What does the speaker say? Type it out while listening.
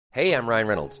Hey, I'm Ryan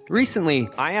Reynolds. Recently,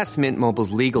 I asked Mint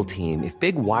Mobile's legal team if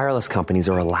big wireless companies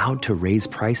are allowed to raise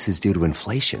prices due to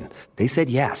inflation. They said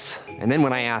yes. And then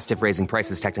when I asked if raising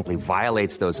prices technically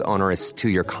violates those onerous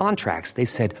two-year contracts, they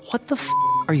said, "What the f***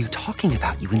 are you talking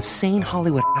about, you insane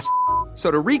Hollywood ass?" So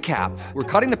to recap, we're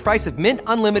cutting the price of Mint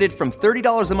Unlimited from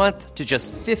 $30 a month to just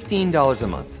 $15 a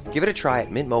month. Give it a try at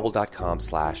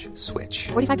mintmobile.com/switch.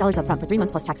 $45 up front for 3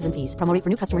 months plus taxes and fees. Promo rate for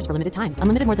new customers for limited time.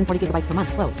 Unlimited more than 40 gigabytes per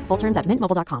month. Slows full terms at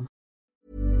mintmobile.com.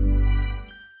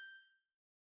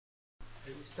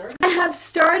 I have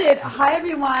started. Hi,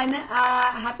 everyone.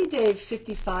 Happy day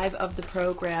 55 of the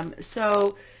program.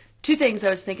 So, two things I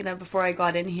was thinking of before I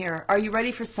got in here. Are you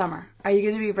ready for summer? Are you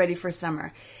going to be ready for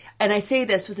summer? And I say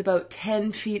this with about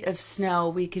 10 feet of snow.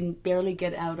 We can barely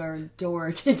get out our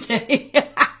door today.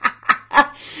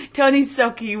 Tony's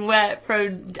soaking wet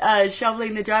from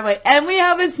shoveling the driveway. And we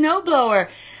have a snowblower.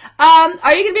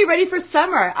 Are you going to be ready for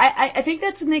summer? I think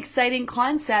that's an exciting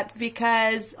concept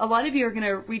because a lot of you are going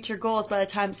to reach your goals by the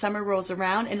time summer rolls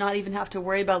around and not even have to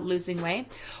worry about losing weight.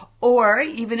 Or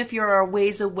even if you're a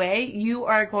ways away, you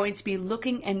are going to be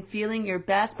looking and feeling your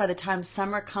best by the time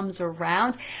summer comes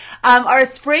around. Our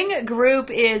spring group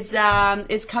is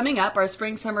coming up, our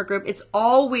spring summer group. It's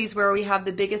always where we have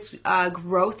the biggest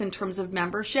growth in terms of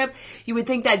membership. You would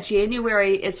think that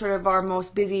January is sort of our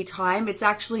most busy time. It's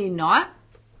actually not.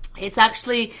 It's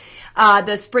actually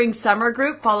the spring summer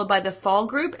group followed by the fall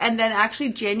group. And then actually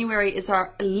January is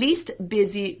our least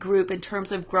busy group in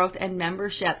terms of growth and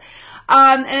membership.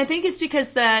 And I think it's because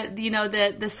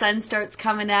the sun starts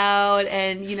coming out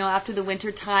and, after the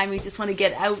winter time, we just want to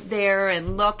get out there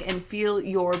and look and feel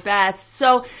your best.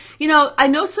 So, I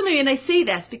know some of you, and I say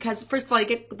this because, first of all, I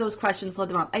get those questions, load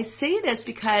them up. I say this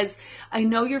because I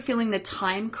know you're feeling the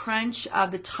time crunch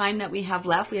of the time that we have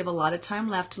left. We have a lot of time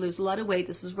left to lose a lot of weight.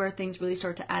 This is where things really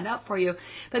start to add up for you.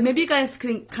 But maybe you got to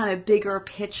think kind of bigger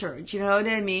picture. Do you know what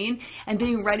I mean? And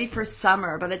being ready for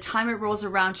summer by the time it rolls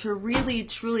around to really,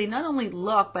 truly not only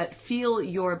look, but feel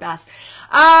your best.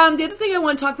 The other thing I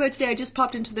want to talk about today, I just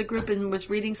popped into the group and was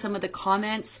reading some of the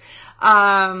comments.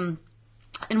 And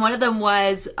one of them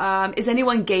was, is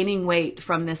anyone gaining weight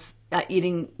from this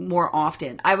eating more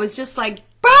often? I was just like,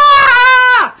 bah!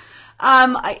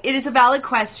 It is a valid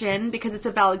question because it's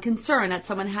a valid concern that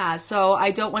someone has. So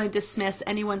I don't want to dismiss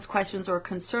anyone's questions or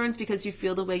concerns because you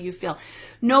feel the way you feel.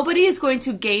 Nobody is going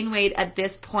to gain weight at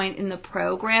this point in the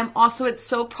program. Also, it's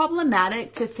so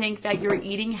problematic to think that you're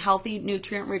eating healthy,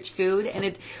 nutrient-rich food and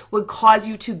it would cause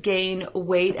you to gain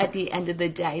weight at the end of the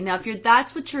day. Now, if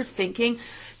that's what you're thinking,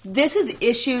 this is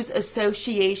issues,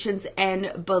 associations,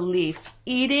 and beliefs.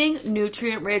 Eating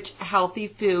nutrient-rich, healthy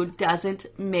food doesn't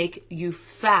make you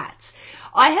fat.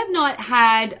 I have not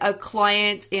had a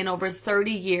client in over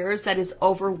 30 years that is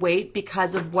overweight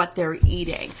because of what they're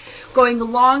eating. Going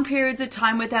long periods of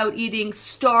time without eating,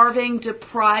 starving,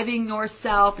 depriving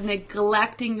yourself,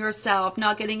 neglecting yourself,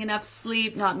 not getting enough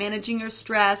sleep, not managing your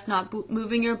stress, not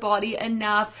moving your body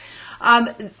enough,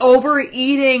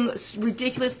 overeating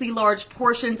ridiculously large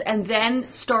portions and then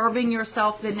starving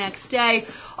yourself the next day.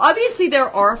 Obviously, there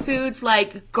are foods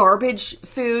like garbage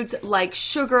foods, like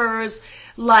sugars,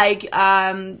 like,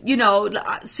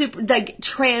 like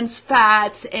trans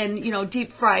fats and,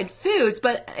 deep fried foods.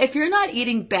 But if you're not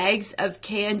eating bags of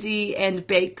candy and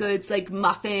baked goods like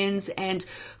muffins and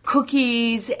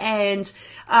cookies and,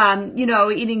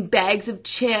 eating bags of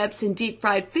chips and deep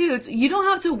fried foods, you don't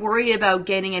have to worry about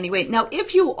gaining any weight. Now,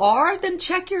 if you are, then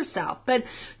check yourself. But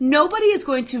nobody is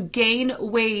going to gain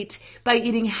weight by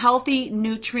eating healthy,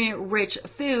 nutrient-rich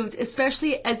foods,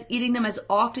 especially as eating them as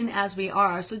often as we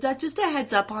are. So that's just a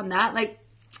heads up on that.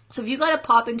 So if you got to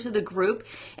pop into the group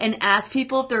and ask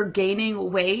people if they're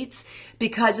gaining weight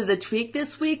because of the tweak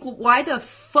this week, why the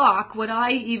fuck would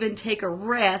I even take a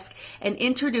risk and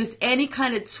introduce any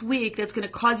kind of tweak that's going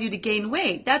to cause you to gain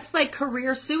weight? That's like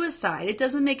career suicide. It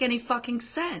doesn't make any fucking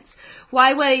sense.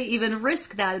 Why would I even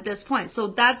risk that at this point? So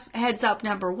that's heads up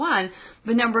number one.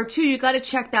 But number two, you got to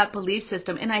check that belief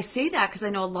system. And I say that because I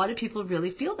know a lot of people really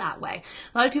feel that way.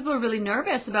 A lot of people are really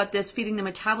nervous about this feeding the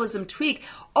metabolism tweak.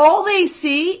 All they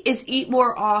see is eat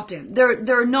more often.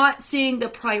 They're not seeing the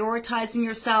prioritizing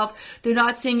yourself. They're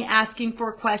not seeing asking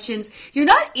for questions. You're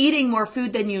not eating more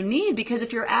food than you need because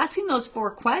if you're asking those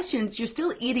 4 questions, you're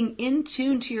still eating in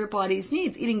tune to your body's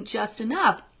needs, eating just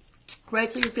enough.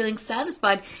 Right? So you're feeling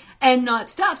satisfied and not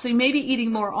stop. So you may be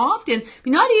eating more often, but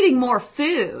you're not eating more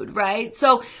food, right?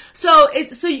 So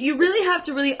you really have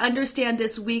to really understand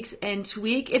this week's end to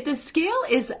week. If the scale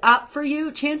is up for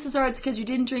you, chances are it's because you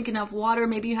didn't drink enough water.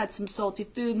 Maybe you had some salty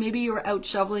food. Maybe you were out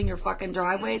shoveling your fucking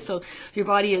driveway, so your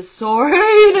body is sore.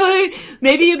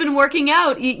 Maybe you've been working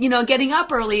out, getting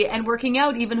up early and working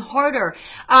out even harder.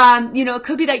 It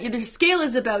could be that the scale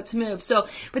is about to move. So,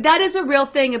 but that is a real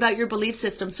thing about your belief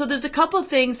system. So there's a couple of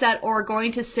things that are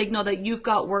going to signal that you've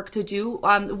got work to do.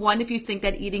 One, if you think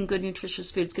that eating good,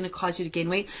 nutritious food is going to cause you to gain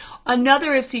weight.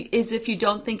 Another is if you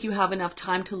don't think you have enough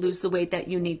time to lose the weight that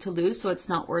you need to lose, so it's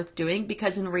not worth doing,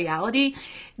 because in reality,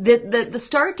 the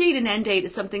start date and end date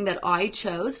is something that I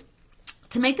chose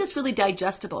to make this really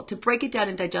digestible, to break it down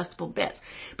in digestible bits.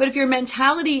 But if your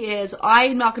mentality is,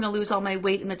 I'm not going to lose all my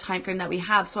weight in the time frame that we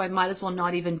have, so I might as well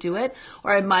not even do it,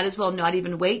 or I might as well not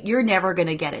even wait, you're never going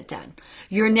to get it done.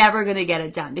 You're never going to get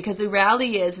it done, because the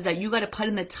reality is that you got to put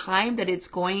in the time that it's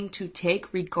going to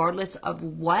take, regardless of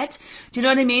what. Do you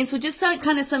know what I mean? So just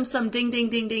kind of some ding, ding,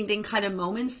 ding, ding, ding kind of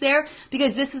moments there,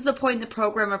 because this is the point in the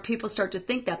program where people start to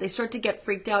think that. They start to get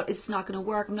freaked out. It's not going to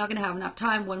work. I'm not going to have enough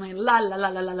time. When I la la la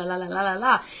la la la la la la la.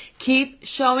 Keep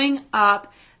showing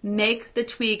up. Make the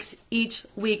tweaks each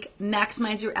week,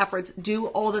 maximize your efforts, do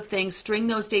all the things, string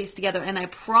those days together, and I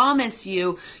promise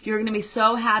you, you're going to be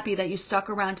so happy that you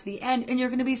stuck around to the end, and you're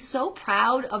going to be so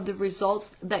proud of the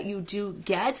results that you do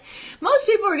get. Most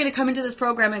people are going to come into this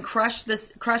program and crush.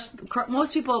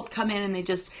 Most people come in and they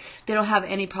don't have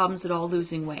any problems at all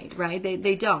losing weight, right?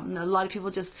 They don't. And a lot of people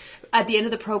just, at the end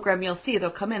of the program, you'll see they'll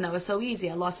come in, that was so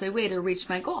easy, I lost my weight or reached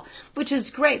my goal, which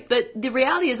is great. But the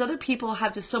reality is other people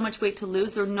have just so much weight to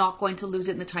lose, they're not going to lose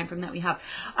it in the time frame that we have.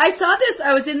 I saw this,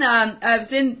 I was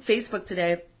in Facebook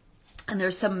today, and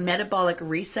there's some metabolic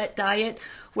reset diet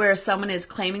where someone is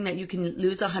claiming that you can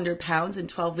lose 100 pounds in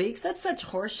 12 weeks. That's such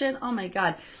horseshit. Oh my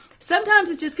God. Sometimes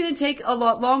it's just going to take a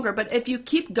lot longer, but if you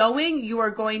keep going, you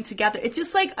are going to get there. It's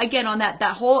just like, again, on that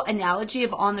whole analogy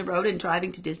of on the road and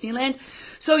driving to Disneyland.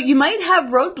 So you might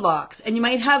have roadblocks, and you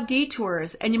might have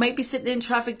detours, and you might be sitting in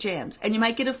traffic jams, and you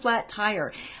might get a flat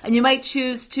tire, and you might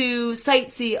choose to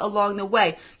sightsee along the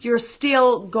way. You're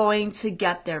still going to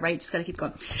get there, right? You just got to keep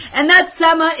going. And that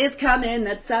summer is coming.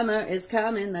 That summer is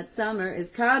coming. That summer is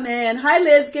coming. Hi,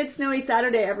 Liz. Good snowy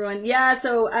Saturday, everyone. Yeah,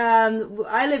 so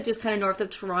I live just kind of north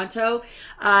of Toronto.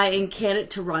 In Canada.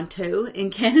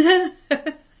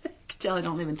 Tell I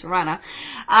don't live in Toronto.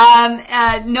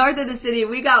 North of the city,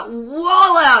 we got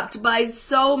walloped by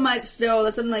so much snow.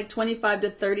 That's something like 25 to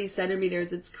 30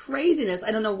 centimeters. It's craziness.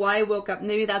 I don't know why I woke up.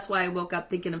 Maybe that's why I woke up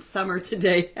thinking of summer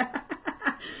today.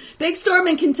 Big storm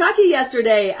in Kentucky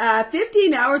yesterday.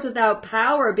 15 hours without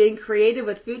power, being creative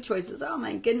with food choices. Oh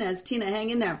my goodness. Tina,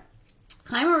 hang in there.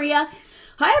 Hi, Maria.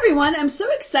 Hi, everyone. I'm so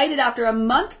excited. After a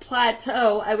month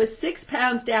plateau, I was 6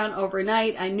 pounds down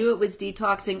overnight. I knew it was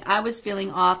detoxing. I was feeling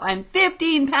off. I'm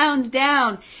 15 pounds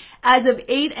down as of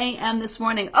 8 a.m. this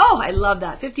morning. Oh, I love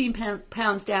that. 15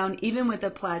 pounds down, even with a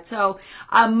plateau,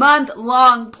 a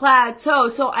month-long plateau.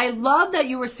 So I love that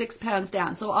you were 6 pounds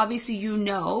down. So obviously, you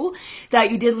know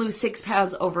that you did lose 6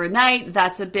 pounds overnight.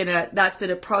 That's been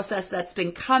a process that's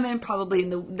been coming probably in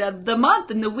the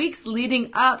month and the weeks leading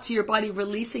up to your body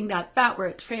releasing that fat where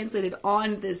it translated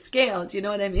on this scale. Do you know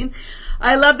what I mean?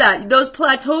 I love that. Those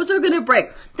plateaus are going to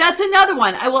break. That's another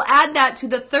one. I will add that to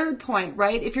the third point,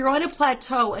 right? If you're on a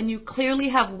plateau and you clearly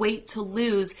have weight to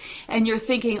lose and you're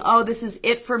thinking, oh, this is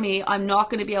it for me, I'm not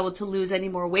going to be able to lose any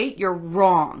more weight, you're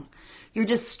wrong. You're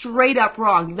just straight up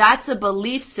wrong. That's a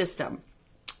belief system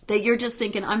that you're just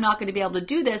thinking, I'm not going to be able to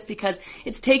do this because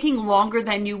it's taking longer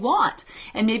than you want.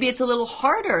 And maybe it's a little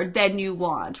harder than you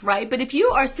want, right? But if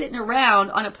you are sitting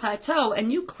around on a plateau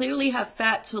and you clearly have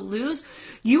fat to lose,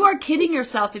 you are kidding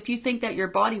yourself if you think that your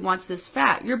body wants this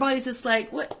fat. Your body's just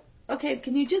like, what? Okay,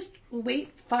 can you just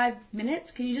wait 5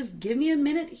 minutes? Can you just give me a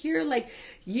minute here? Like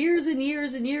years and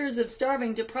years and years of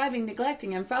starving, depriving,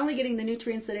 neglecting. I'm finally getting the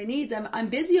nutrients that I need. I'm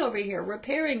busy over here,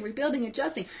 repairing, rebuilding,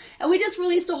 adjusting. And we just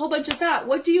released a whole bunch of fat.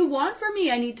 What do you want from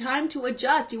me? I need time to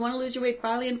adjust. You want to lose your weight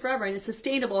finally and forever in a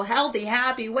sustainable, healthy,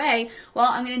 happy way? Well,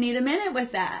 I'm going to need a minute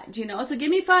with that, you know? So give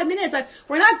me 5 minutes.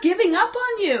 We're not giving up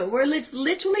on you. We're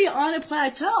literally on a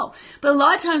plateau. But a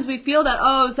lot of times we feel that,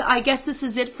 oh, so I guess this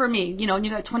is it for me, you know, and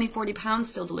you got 40 pounds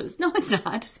still to lose. No, it's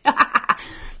not.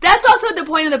 That's also at the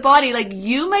point of the body. Like,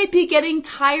 you might be getting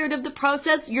tired of the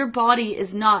process. Your body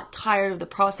is not tired of the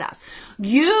process.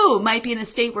 You might be in a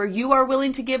state where you are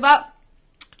willing to give up.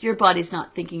 your body's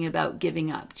not thinking about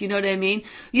giving up. Do you know what I mean?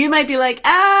 You might be like,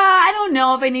 I don't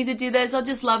know if I need to do this. I'll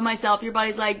just love myself. Your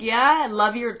body's like, yeah,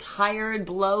 love your tired,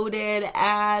 bloated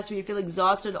ass where you feel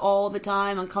exhausted all the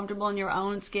time, uncomfortable in your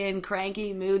own skin,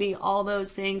 cranky, moody, all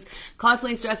those things,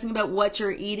 constantly stressing about what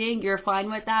you're eating. You're fine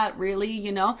with that, really,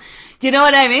 you know? Do you know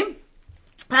what I mean?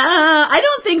 I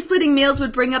don't think splitting meals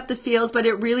would bring up the feels, but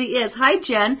it really is. Hi,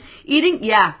 Jen. Eating,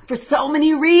 yeah, for so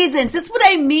many reasons. That's what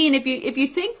I mean. If you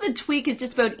think the tweak is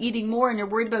just about eating more and you're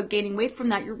worried about gaining weight from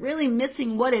that, you're really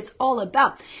missing what it's all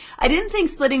about. I didn't think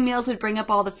splitting meals would bring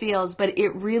up all the feels, but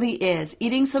it really is.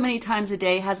 Eating so many times a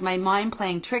day has my mind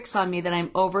playing tricks on me that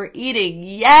I'm overeating.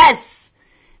 Yes!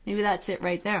 Maybe that's it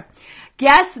right there.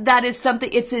 Yes, that is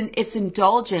something, it's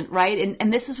indulgent, right?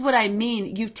 And this is what I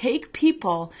mean. You take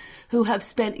people who have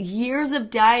spent years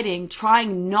of dieting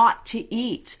trying not to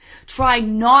eat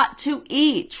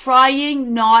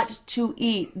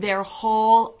their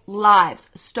whole lives,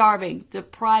 starving,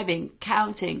 depriving,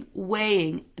 counting,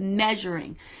 weighing,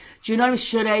 measuring. Do you know what I mean?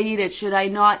 Should I eat it? Should I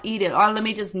not eat it? Or let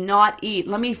me just not eat.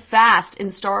 Let me fast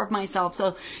and starve myself.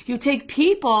 So you take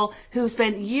people who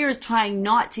spent years trying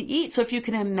not to eat. So if you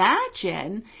can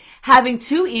imagine, having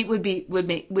to eat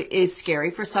is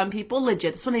scary for some people.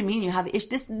 Legit. That's what I mean.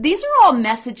 These are all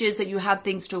messages that you have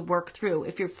things to work through.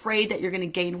 If you're afraid that you're going to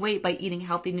gain weight by eating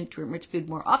healthy, nutrient-rich food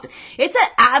more often, it's an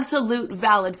absolute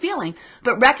valid feeling.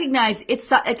 But recognize it's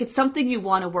something you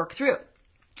want to work through.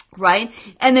 Right?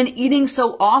 And then eating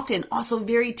so often, also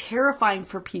very terrifying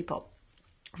for people.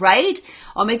 Right?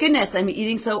 Oh my goodness, I'm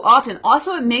eating so often.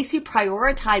 Also, it makes you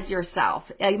prioritize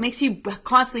yourself. It makes you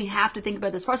constantly have to think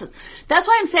about this process. That's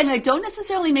why I'm saying, like, don't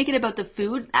necessarily make it about the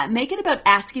food. Make it about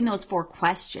asking those 4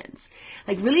 questions.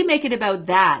 Like, really make it about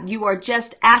that. You are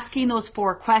just asking those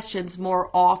 4 questions more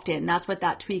often. That's what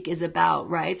that tweak is about,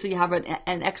 right? So you have an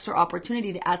extra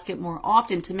opportunity to ask it more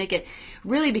often to make it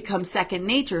really become second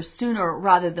nature sooner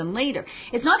rather than later.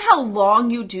 It's not how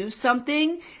long you do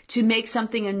something to make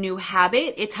something a new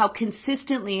habit. It's how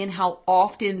consistently and how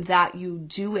often that you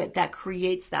do it that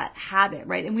creates that habit,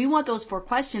 right? And we want those 4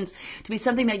 questions to be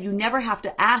something that you never have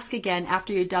to ask again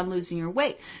after you're done losing your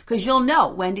weight, because you'll know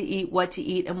when to eat, what to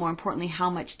eat, and more importantly, how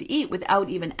much to eat without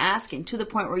even asking, to the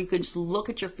point where you can just look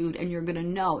at your food and you're going to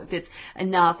know if it's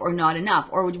enough or not enough.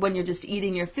 Or when you're just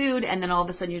eating your food and then all of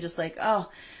a sudden you're just like,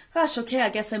 oh, gosh, okay, I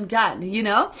guess I'm done, you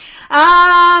know?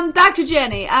 Back to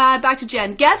Jen.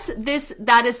 Guess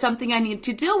that is something I need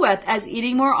to deal with, as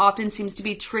eating more often seems to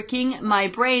be tricking my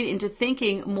brain into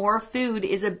thinking more food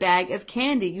is a bag of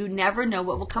candy. You never know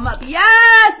what will come up.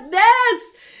 Yes!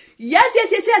 Yes.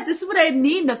 This is what I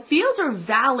mean. The feels are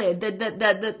valid.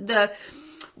 The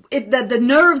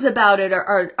nerves about it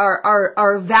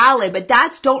are valid, but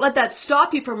don't let that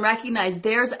stop you from recognize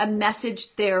there's a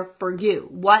message there for you.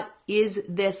 What is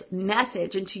this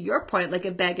message? And to your point, like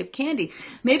a bag of candy,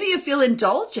 maybe you feel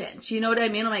indulgent. You know what I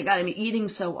mean? Oh my God, I'm eating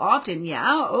so often.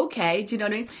 Yeah. Okay. Do you know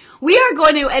what I mean? We are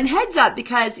going to, and heads up,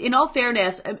 because in all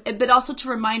fairness, but also to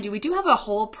remind you, we do have a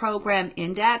whole program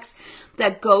index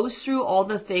that goes through all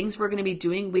the things we're going to be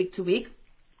doing week to week.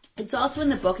 It's also in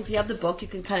the book. If you have the book, you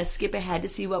can kind of skip ahead to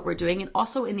see what we're doing. And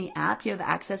also in the app, you have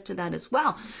access to that as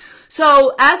well.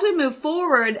 So as we move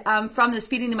forward from this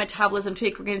feeding the metabolism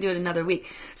tweak, we're going to do it another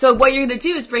week. So what you're going to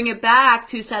do is bring it back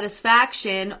to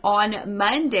satisfaction on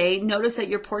Monday. Notice that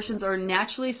your portions are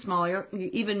naturally smaller. You're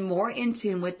even more in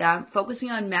tune with them,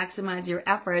 focusing on maximize your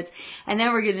efforts. And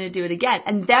then we're going to do it again.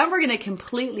 And then we're going to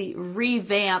completely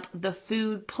revamp the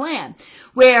food plan,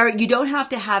 where you don't have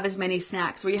to have as many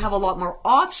snacks, where you have a lot more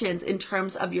options in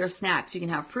terms of your snacks. You can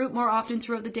have fruit more often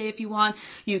throughout the day if you want.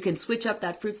 You can switch up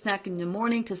that fruit snack in the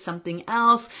morning to something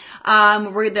else.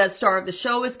 The star of the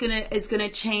show is gonna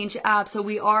change up. So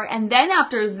we are, and then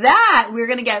after that, we're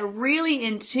gonna get really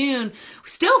in tune,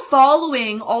 still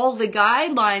following all the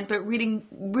guidelines, but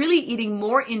really eating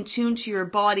more in tune to your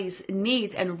body's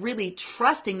needs and really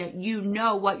trusting that you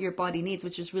know what your body needs,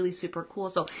 which is really super cool.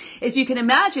 So if you can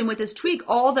imagine with this tweak,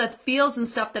 all the feels and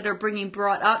stuff that are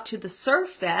brought up to the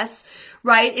surface,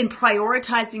 right? In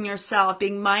prioritizing yourself,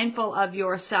 being mindful of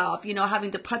yourself,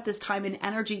 having to put this time and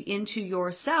energy into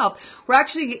yourself. We're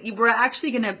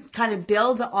actually going to kind of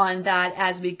build on that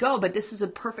as we go, but this is a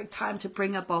perfect time to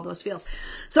bring up all those feels.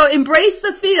 So embrace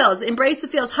the feels.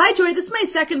 Hi, Joy. This is my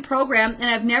second program, and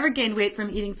I've never gained weight from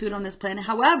eating food on this plan.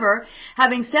 However,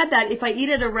 having said that, if I eat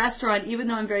at a restaurant, even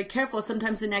though I'm very careful,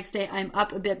 sometimes the next day I'm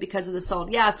up a bit because of the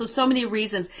salt. Yeah. So many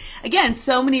reasons. Again,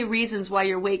 so many reasons why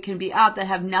your weight can be up that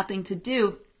have nothing to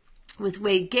do with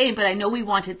weight gain, but I know we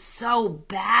want it so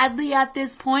badly at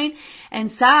this point,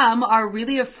 and some are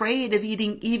really afraid of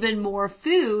eating even more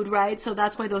food, right? So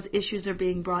that's why those issues are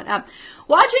being brought up.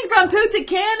 Watching from Punta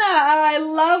Cana, I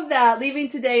love that. Leaving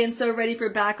today and so ready for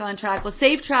back on track. Well,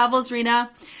 safe travels,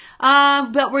 Rena.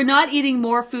 But we're not eating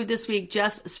more food this week,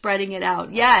 just spreading it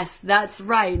out. Yes, that's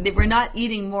right. We're not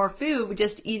eating more food, we're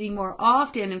just eating more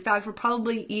often. In fact, we're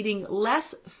probably eating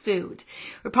less food.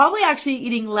 We're probably actually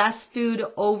eating less food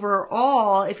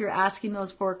overall if you're asking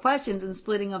those 4 questions and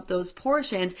splitting up those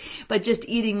portions, but just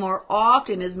eating more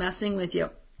often is messing with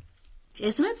you.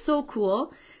 Isn't it so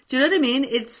cool? Do you know what I mean?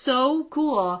 It's so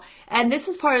cool. And this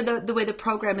is part of the way the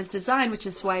program is designed, which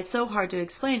is why it's so hard to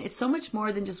explain. It's so much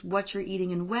more than just what you're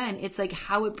eating and when. It's like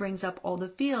how it brings up all the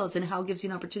feels and how it gives you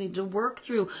an opportunity to work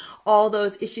through all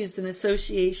those issues and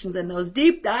associations and those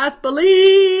deep ass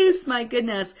beliefs. My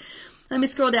goodness. Let me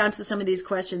scroll down to some of these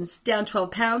questions. Down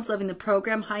 12 pounds, loving the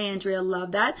program. Hi, Andrea,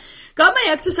 love that. Got my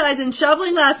exercise and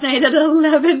shoveling last night at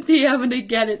 11 p.m. and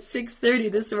again at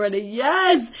 6:30 this morning.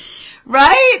 Yes,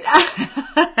 right?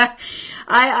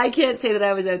 I can't say that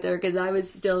I was out there because I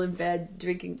was still in bed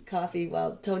drinking coffee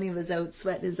while Tony was out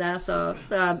sweating his ass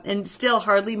off and still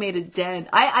hardly made a dent.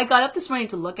 I got up this morning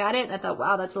to look at it and I thought,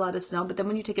 wow, that's a lot of snow. But then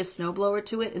when you take a snowblower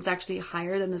to it, it's actually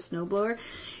higher than the snowblower.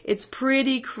 It's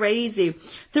pretty crazy.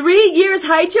 3 years.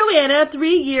 Hi, Joanna.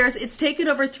 3 years. It's taken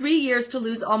over 3 years to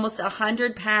lose almost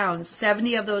 100 pounds.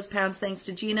 70 of those pounds thanks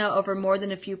to Gina over more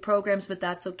than a few programs, but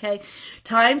that's okay.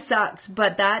 Time sucks,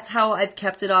 but that's how I've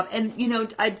kept it off. And, you know,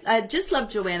 I just love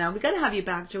Joanna. We got to have you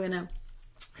back, Joanna.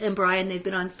 And Brian, they've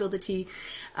been on Spill the Tea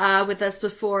with us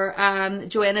before.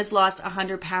 Joanna's lost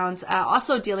 100 pounds,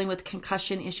 also dealing with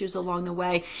concussion issues along the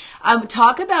way.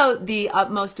 Talk about the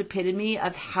utmost epitome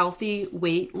of healthy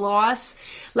weight loss.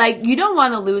 Like, you don't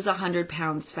want to lose 100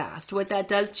 pounds fast. What that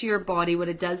does to your body, what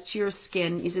it does to your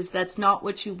skin, is that's not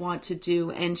what you want to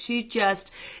do. And she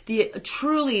just,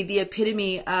 truly the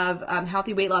epitome of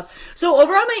healthy weight loss. So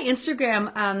over on my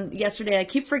Instagram yesterday, I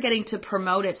keep forgetting to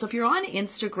promote it. So if you're on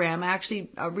Instagram, I actually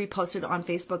reposted on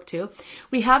Facebook too.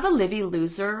 We have a Livy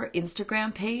Loser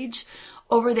Instagram page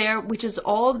over there, which is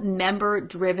all member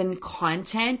driven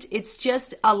content. It's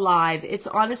just alive. It's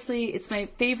honestly, it's my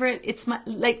favorite. It's my,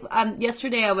 like,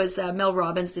 yesterday I was, Mel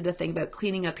Robbins did a thing about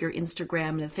cleaning up your Instagram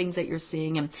and the things that you're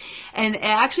seeing. And I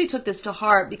actually took this to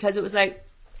heart because it was like,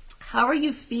 how are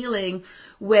you feeling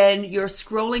when you're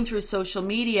scrolling through social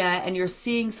media and you're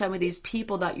seeing some of these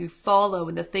people that you follow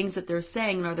and the things that they're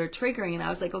saying and are they triggering? And I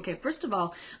was like, okay, first of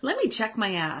all, let me check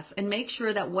my ass and make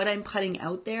sure that what I'm putting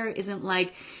out there isn't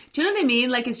like, do you know what I mean?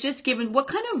 Like, it's just given, what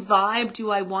kind of vibe do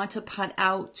I want to put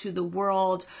out to the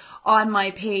world on my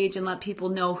page and let people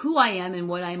know who I am and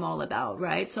what I'm all about,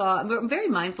 right? So I'm very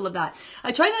mindful of that.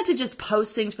 I try not to just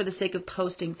post things for the sake of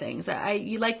posting things.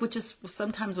 You like, which is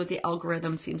sometimes what the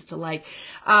algorithm seems to like.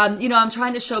 You know, I'm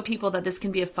trying to show people that this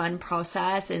can be a fun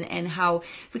process and how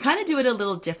we kind of do it a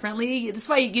little differently. That's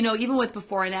why, you know, even with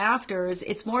before and afters,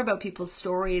 it's more about people's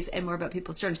stories and more about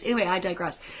people's journeys. Anyway, I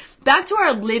digress. Back to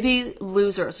our Livy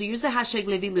Loser. So use the hashtag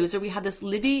Livy Loser. We have this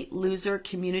Livy Loser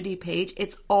community page.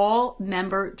 It's all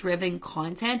member driven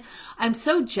content. I'm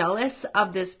so jealous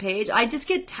of this page. I just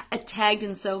get tagged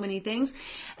in so many things.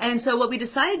 And so what we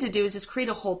decided to do is just create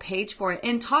a whole page for it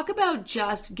and talk about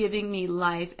just giving me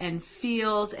life and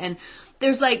feels. And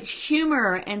there's like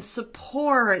humor and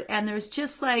support. And there's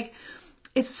just like,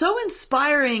 it's so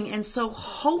inspiring and so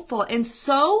hopeful and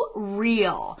so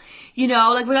real. You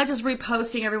know, like, we're not just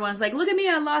reposting. Everyone's like, look at me,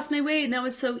 I lost my weight and that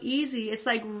was so easy. It's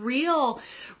like real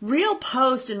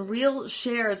posts and real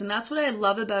shares. And that's what I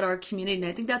love about our community. And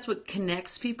I think that's what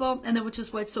connects people. And then, which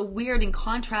is what's so weird in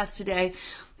contrast today.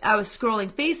 I was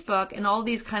scrolling Facebook and all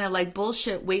these kind of like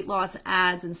bullshit weight loss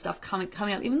ads and stuff coming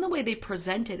up. Even the way they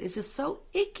present it is just so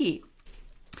icky.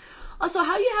 Also,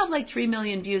 how do you have like 3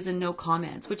 million views and no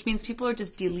comments, which means people are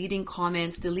just deleting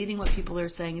comments, deleting what people are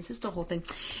saying. It's just a whole thing.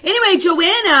 Anyway,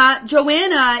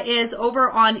 Joanna is over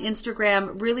on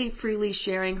Instagram, really freely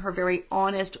sharing her very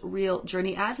honest, real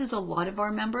journey, as is a lot of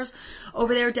our members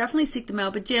over there. Definitely seek them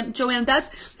out. But Joanna,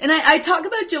 and I talk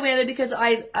about Joanna because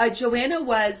Joanna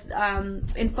was,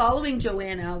 in following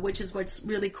Joanna, which is what's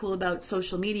really cool about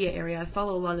social media area. I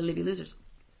follow a lot of Livy Losers.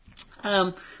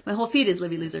 My whole feed is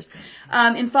Livy Losers.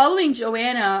 In following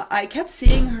Joanna, I kept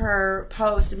seeing her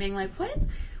post and being like,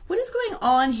 what is going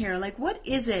on here? Like, what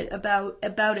is it about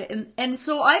it? And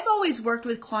so I've always worked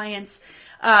with clients,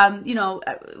 you know,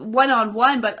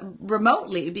 one-on-one, but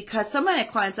remotely, because some of my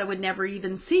clients I would never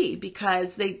even see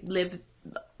because they live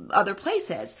other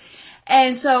places.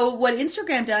 And so what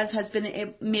Instagram does has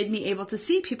been made me able to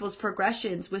see people's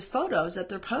progressions with photos that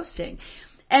they're posting.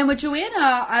 And with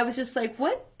Joanna, I was just like,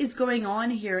 what is going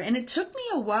on here? And it took me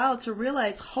a while to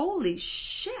realize, holy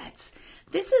shit,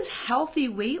 this is healthy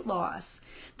weight loss.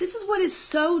 This is what is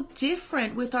so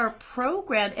different with our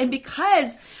program. And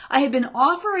because I have been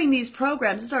offering these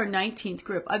programs, this is our 19th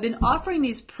group. I've been offering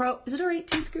these is it our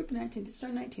 18th group? 19th. It's our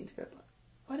 19th group.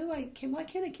 Why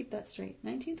can't I keep that straight?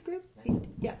 19th group?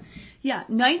 Yeah,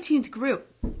 19th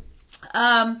group.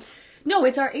 No,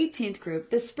 it's our 18th group.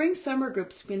 The spring summer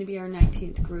group's going to be our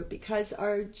 19th group because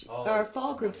our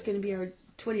fall group's going to be our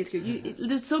 20th group.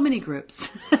 There's so many groups.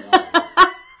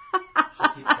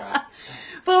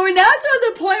 But we're now to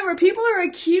the point where people are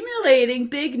accumulating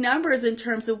big numbers in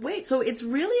terms of weight. So it's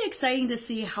really exciting to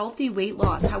see healthy weight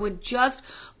loss, how it just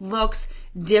looks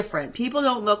different. People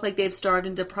don't look like they've starved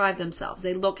and deprived themselves.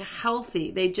 They look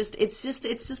healthy. It's just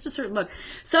a certain look.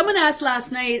 Someone asked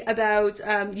last night about,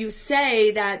 you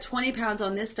say that 20 pounds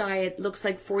on this diet looks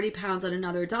like 40 pounds on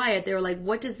another diet. They were like,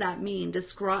 what does that mean?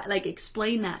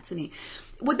 Explain that to me.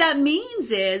 What that means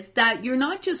is that you're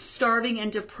not just starving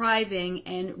and depriving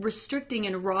and restricting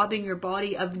and robbing your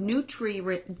body of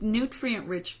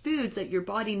nutrient-rich foods that your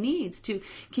body needs to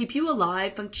keep you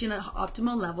alive, function at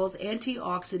optimal levels,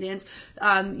 antioxidants,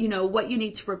 what you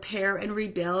need to repair and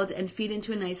rebuild and feed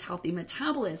into a nice healthy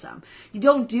metabolism. You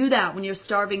don't do that when you're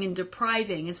starving and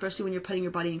depriving, especially when you're putting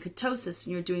your body in ketosis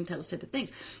and you're doing those type of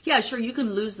things. Yeah, sure, you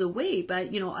can lose the weight,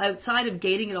 but outside of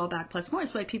gaining it all back plus more,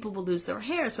 it's why people will lose their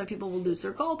hair, it's why people will lose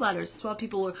their gallbladders. It's why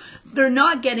they're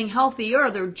not getting healthier,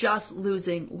 they're just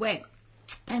losing weight.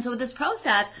 And so with this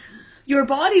process, your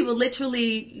body will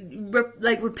literally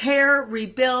repair,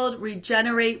 rebuild,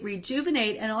 regenerate,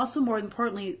 rejuvenate, and also more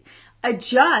importantly,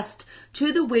 adjust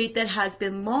to the weight that has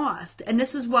been lost. And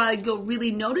this is why you'll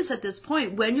really notice at this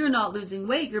point, when you're not losing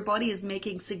weight, your body is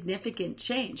making significant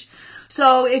change.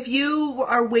 So if you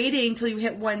are waiting till you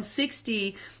hit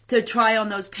 160 to try on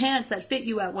those pants that fit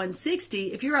you at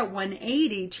 160, if you're at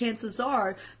 180, chances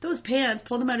are those pants,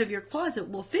 pull them out of your closet,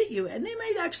 will fit you, and they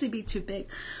might actually be too big.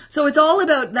 So it's all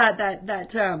about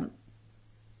that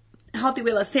healthy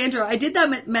weight loss. Sandra, I did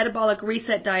that metabolic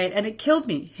reset diet and it killed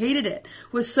me. Hated it.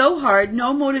 Was so hard,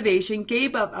 no motivation,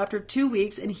 gave up after 2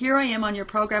 weeks, and here I am on your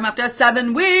program after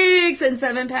 7 weeks and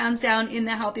 7 pounds down in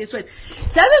the healthiest ways.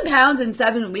 7 pounds in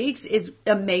 7 weeks is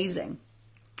amazing.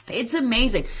 It's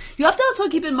amazing. You have to also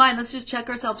keep in mind, let's just check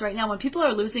ourselves right now. When people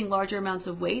are losing larger amounts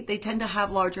of weight, they tend to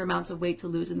have larger amounts of weight to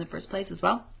lose in the first place as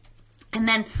well. And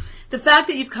then the fact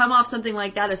that you've come off something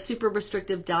like that, a super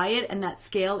restrictive diet, and that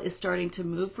scale is starting to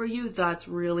move for you, that's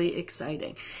really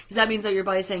exciting. Because that means that your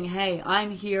body's saying, hey,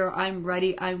 I'm here, I'm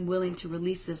ready, I'm willing to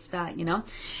release this fat, And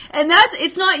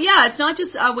it's not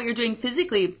just what you're doing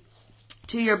physically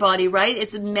to your body, right?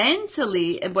 It's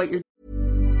mentally and what you're.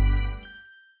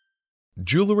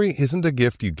 Jewelry isn't a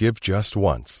gift you give just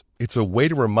once. It's a way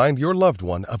to remind your loved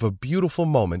one of a beautiful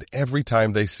moment every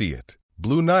time they see it.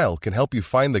 Blue Nile can help you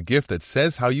find the gift that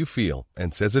says how you feel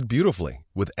and says it beautifully,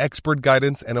 with expert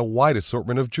guidance and a wide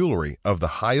assortment of jewelry of the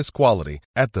highest quality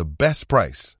at the best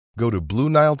price. Go to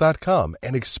BlueNile.com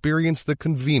and experience the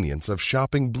convenience of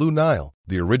shopping Blue Nile,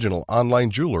 the original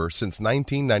online jeweler since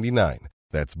 1999.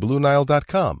 That's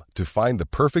BlueNile.com to find the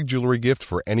perfect jewelry gift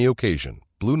for any occasion.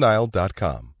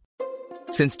 BlueNile.com.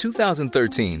 Since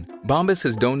 2013, Bombas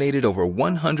has donated over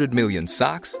 100 million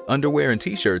socks, underwear, and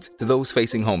T-shirts to those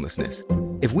facing homelessness.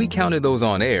 If we counted those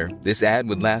on air, this ad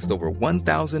would last over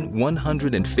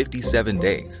 1,157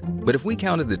 days. But if we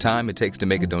counted the time it takes to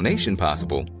make a donation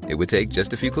possible, it would take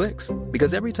just a few clicks.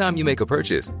 Because every time you make a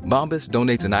purchase, Bombas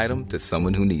donates an item to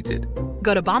someone who needs it.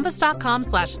 Go to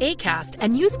bombas.com/ACAST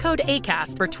and use code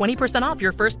ACAST for 20% off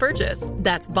your first purchase.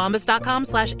 That's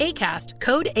bombas.com/ACAST,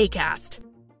 code ACAST.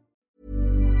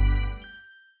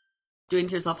 Doing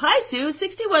to yourself, hi Sue,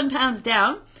 61 pounds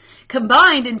down,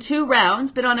 combined in 2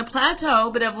 rounds, been on a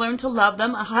plateau, but I've learned to love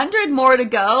them. 100 more to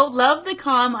go. Love the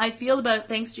calm I feel about it.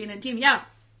 Thanks, Gina and team. Yeah,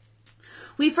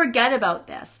 we forget about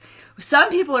this. Some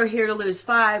people are here to lose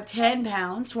 5, 10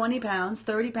 pounds, 20 pounds,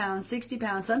 30 pounds, 60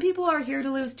 pounds. Some people are here to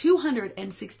lose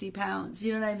 260 pounds.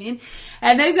 You know what I mean?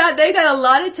 And they've got a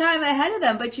lot of time ahead of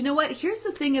them. But you know what? Here's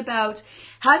the thing about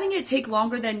having it take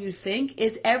longer than you think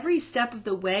is every step of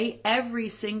the way, every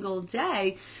single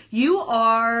day, you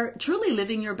are truly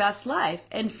living your best life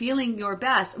and feeling your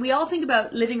best. We all think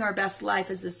about living our best life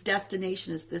as this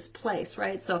destination, as this place,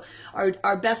 right? So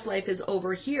our best life is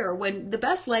over here, when the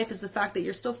best life is the fact that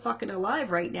you're still fucking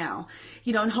alive right now,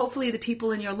 and hopefully the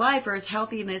people in your life are as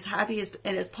healthy and as happy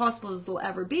as possible as they'll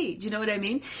ever be. Do you know what I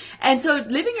mean? And so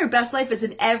living your best life is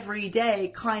an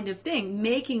everyday kind of thing,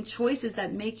 making choices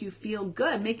that make you feel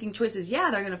good, making choices,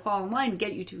 they're going to fall in line and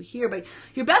get you to here, but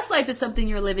your best life is something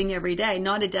you're living every day,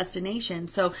 not a destination.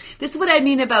 So this is what I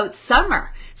mean about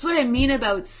summer. It's what I mean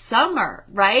about summer,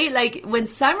 right? Like when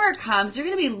summer comes, you're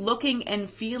going to be looking and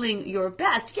feeling your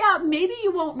best. Yeah, maybe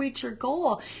you won't reach your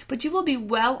goal, but you will be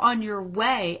well on your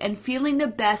way and feeling the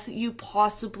best that you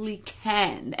possibly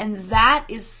can. And that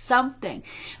is something.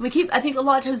 We keep, I think, a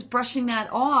lot of times brushing that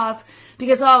off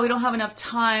because, we don't have enough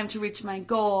time to reach my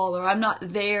goal, or I'm not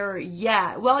there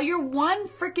yet. Well, you're one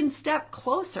freaking step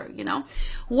closer,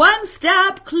 One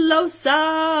step closer.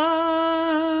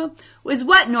 Is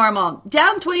what normal?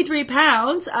 Down 23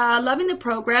 pounds. Loving the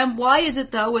program. Why is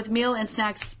it though with meal and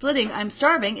snacks splitting? I'm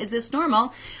starving. Is this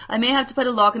normal? I may have to put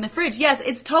a lock in the fridge. Yes,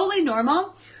 it's totally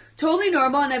normal. Totally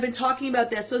normal. And I've been talking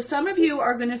about this. So some of you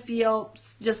are going to feel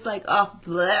just like,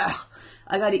 bleh,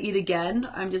 I got to eat again.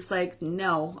 I'm just like,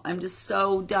 no, I'm just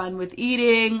so done with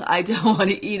eating. I don't want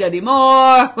to eat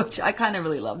anymore, which I kind of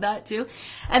really love that too.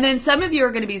 And then some of you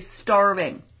are going to be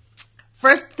starving.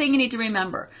 First thing you need to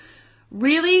remember,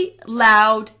 really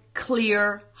loud,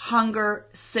 clear hunger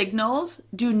signals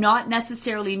do not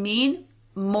necessarily mean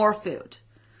more food.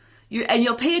 And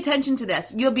you'll pay attention to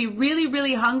this. You'll be really,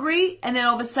 really hungry, and then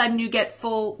all of a sudden you get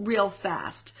full real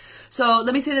fast. So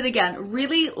let me say that again.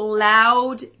 Really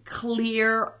loud,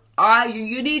 clear,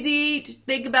 you need to eat,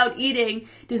 think about eating,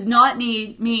 does not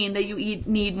mean that you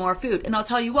need more food. And I'll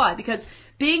tell you why. Because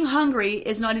being hungry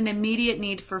is not an immediate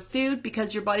need for food,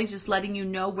 because your body's just letting you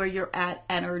know where you're at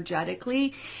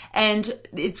energetically. And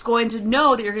it's going to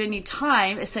know that you're going to need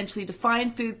time, essentially, to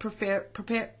find food, prepare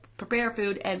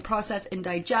food, and process and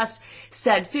digest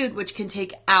said food, which can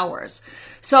take hours.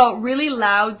 So really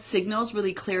loud signals,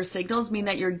 really clear signals mean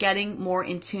that you're getting more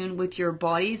in tune with your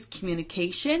body's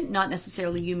communication, not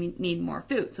necessarily you need more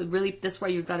food. So really, this is why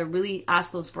you've got to really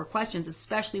ask those 4 questions,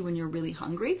 especially when you're really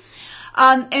hungry.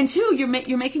 And 2,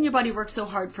 you're making your body work so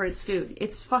hard for its food.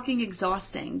 It's fucking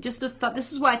exhausting. Just the thought,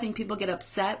 this is why I think people get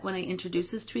upset when I introduce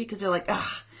this tweet, because they're like,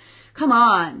 come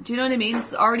on. Do you know what I mean?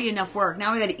 This is already enough work.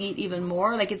 Now we got to eat even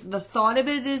more. Like, it's the thought of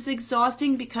it is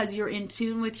exhausting because you're in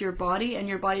tune with your body, and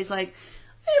your body's like,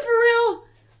 hey, for real?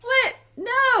 What?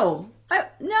 No.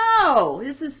 No.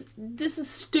 This is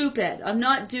stupid. I'm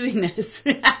not doing this.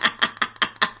 But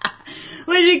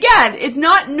again, it's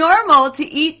not normal to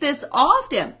eat this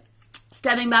often.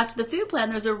 Stepping back to the food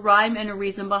plan, there's a rhyme and a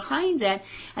reason behind it.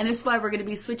 And this is why we're going to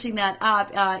be switching that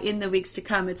up in the weeks to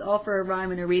come. It's all for a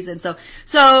rhyme and a reason. So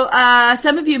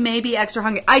some of you may be extra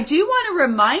hungry. I do want to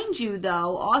remind you,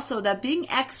 though, also that being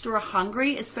extra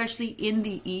hungry, especially in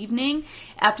the evening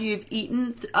after you've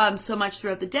eaten so much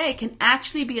throughout the day, can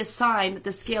actually be a sign that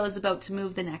the scale is about to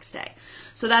move the next day.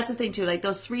 So that's the thing, too. Like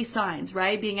those 3 signs,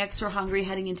 right? Being extra hungry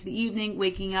heading into the evening,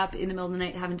 waking up in the middle of the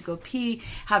night, having to go pee,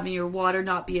 having your water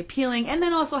not be appealing, and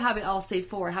then also having, I'll say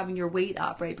 4, having your weight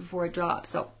up right before it drops.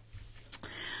 So,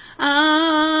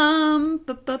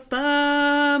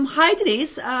 hi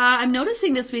Denise. I'm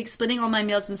noticing this week splitting all my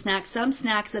meals and snacks. Some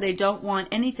snacks that I don't want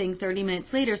anything 30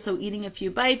 minutes later, so eating a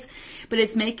few bites. But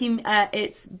it's making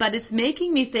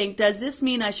me think, does this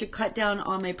mean I should cut down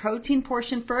on my protein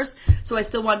portion first, so I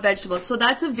still want vegetables? So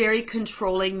that's a very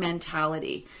controlling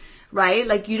mentality. Right?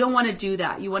 Like, you don't want to do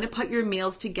that. You want to put your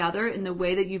meals together in the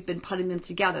way that you've been putting them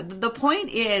together. The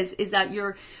point is that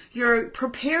you're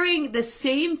preparing the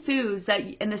same foods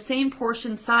that and the same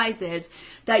portion sizes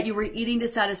that you were eating to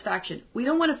satisfaction. We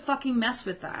don't want to fucking mess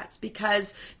with that,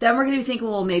 because then we're going to be thinking,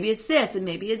 well, maybe it's this and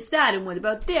maybe it's that, and what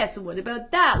about this and what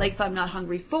about that? Like, if I'm not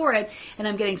hungry for it and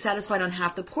I'm getting satisfied on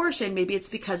half the portion, maybe it's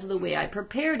because of the way I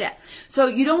prepared it. So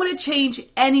you don't want to change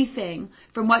anything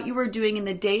from what you were doing in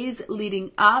the days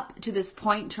leading up to this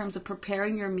point in terms of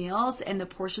preparing your meals and the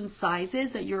portion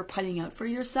sizes that you're putting out for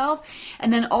yourself.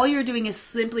 And then all you're doing is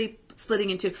simply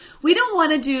splitting into. We don't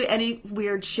want to do any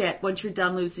weird shit once you're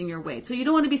done losing your weight. So you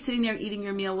don't want to be sitting there eating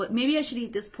your meal. Maybe I should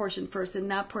eat this portion first and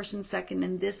that portion second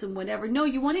and this and whatever. No,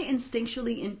 you want to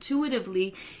instinctually,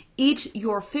 intuitively eat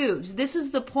your foods. This is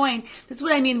the point. This is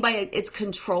what I mean by it's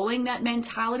controlling that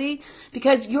mentality,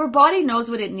 because your body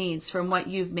knows what it needs from what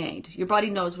you've made. Your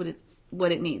body knows what it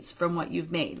needs from what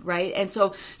you've made, right? And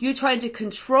so you trying to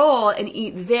control and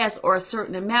eat this or a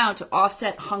certain amount to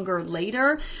offset hunger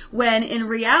later, when in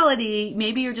reality,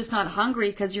 maybe you're just not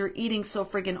hungry because you're eating so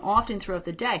friggin' often throughout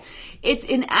the day. It's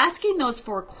in asking those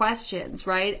 4 questions,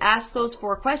 right? Ask those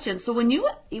 4 questions. So if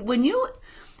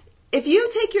you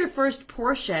take your first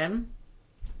portion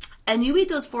and you eat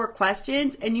those 4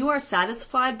 questions and you are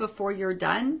satisfied before you're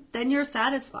done, then you're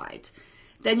satisfied.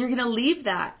 Then you're going to leave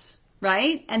that,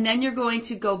 right? And then you're going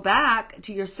to go back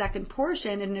to your second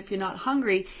portion. And if you're not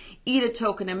hungry, eat a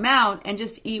token amount and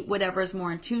just eat whatever is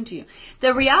more in tune to you.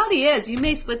 The reality is you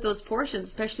may split those portions,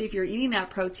 especially if you're eating that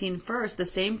protein first, the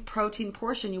same protein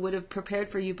portion you would have prepared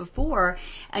for you before,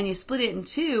 and you split it in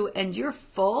 2 and you're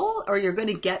full, or you're going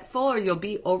to get full, or you'll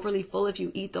be overly full if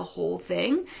you eat the whole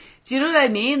thing. Do you know what I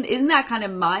mean? Isn't that kind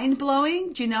of mind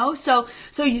blowing? Do you know? So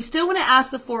you still want to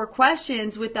ask the 4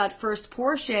 questions with that first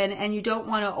portion, and you don't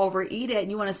want to overeat it,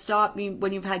 and you want to stop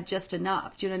when you've had just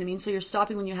enough. Do you know what I mean? So you're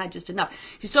stopping when you had just enough.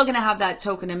 You're still going to have that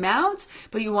token amount,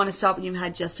 but you want to stop when you've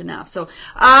had just enough. So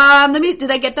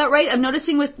did I get that right? I'm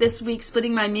noticing with this week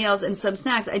splitting my meals and some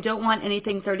snacks, I don't want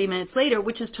anything 30 minutes later,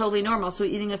 which is totally normal. So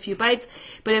eating a few bites,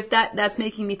 but if that's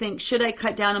making me think, should I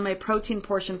cut down on my protein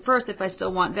portion first if I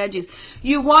still want veggies?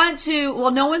 You want to,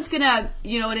 well, no one's gonna,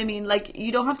 you know what I mean? Like,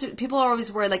 you don't have to, people are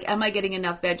always worried, like, am I getting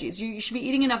enough veggies? You should be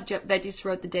eating enough veggies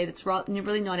throughout the day. That's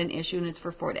really not an issue, and it's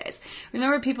for 4 days.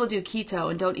 Remember, people do keto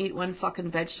and don't eat one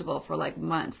fucking vegetable for like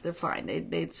months. They're fine.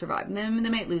 They survive. And then they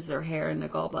might lose their hair and their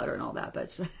gallbladder and all that, but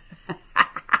so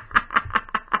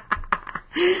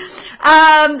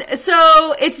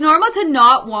it's normal to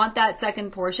not want that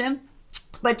second portion.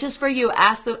 But just for you,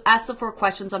 ask the 4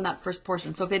 questions on that first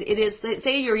portion. So if it is,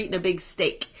 say you're eating a big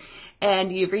steak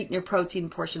and you've eaten your protein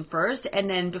portion first, and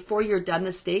then before you're done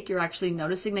the steak, you're actually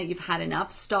noticing that you've had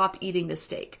enough, stop eating the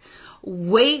steak.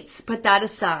 Wait, put that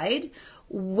aside.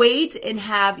 Wait and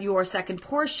have your second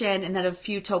portion, and then a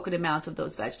few token amounts of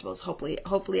those vegetables. Hopefully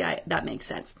that makes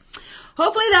sense.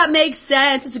 Hopefully that makes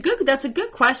sense. That's a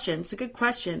good question. It's a good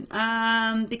question.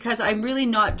 Because I'm really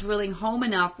not drilling home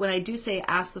enough when I do say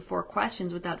ask the 4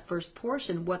 questions with that first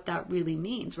portion, what that really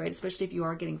means, right? Especially if you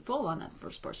are getting full on that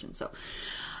first portion. So,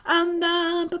 round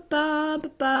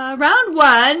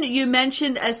 1, you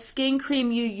mentioned a skin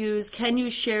cream you use. Can you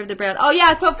share the brand? Oh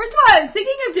yeah. So first of all, I'm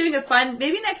thinking of doing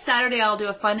maybe next Saturday I'll do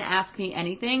a fun Ask Me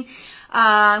Anything.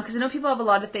 Because I know people have a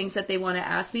lot of things that they want to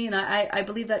ask me, and I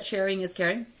believe that sharing is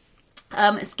caring.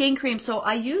 Skin cream. So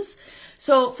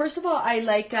first of all, I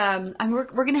like,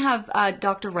 we're going to have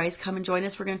Dr. Rice come and join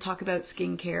us. We're going to talk about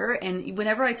skincare. And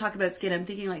whenever I talk about skin, I'm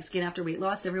thinking like skin after weight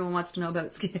loss. Everyone wants to know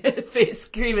about skin, face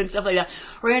cream and stuff like that.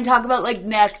 We're going to talk about like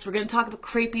necks. We're going to talk about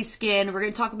crepey skin. We're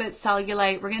going to talk about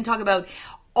cellulite. We're going to talk about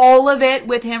all of it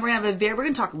with him. We're going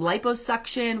to talk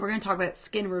liposuction. We're going to talk about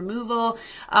skin removal.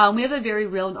 We have a very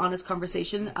real and honest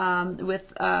conversation,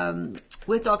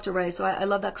 with Dr. Ray. So I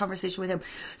love that conversation with him.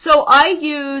 So I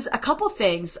use a couple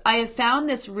things. I have found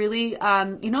this really,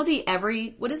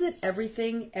 everything,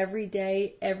 every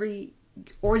day, every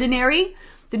ordinary,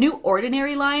 the new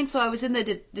ordinary line. So I was in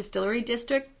the distillery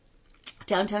district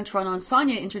downtown Toronto, and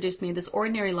Sonia introduced me to this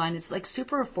ordinary line. It's like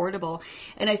super affordable,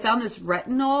 and I found this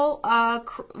retinol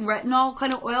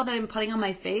kind of oil that I'm putting on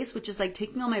my face, which is like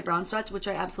taking all my brown spots, which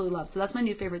I absolutely love. So that's my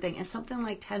new favorite thing. It's something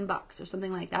like $10 or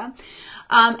something like that.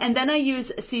 And then I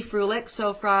use C Frulic.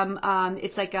 So from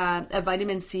it's like a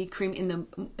vitamin C cream in the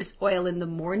oil in the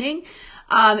morning,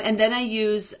 and then I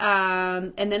use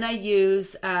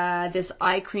this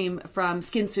eye cream from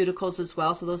SkinCeuticals as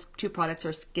well. So those 2 products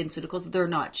are SkinCeuticals. They're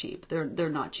not cheap. They're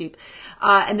not cheap.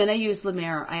 And then I use La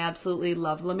Mer. I absolutely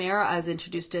love La Mer. I was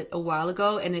introduced to it a while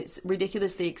ago, and it's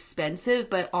ridiculously expensive,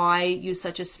 but I use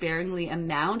such a sparingly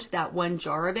amount that 1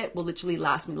 jar of it will literally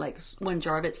last me, like 1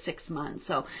 jar of it 6 months.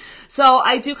 So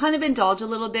I do kind of indulge a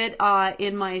little bit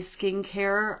in my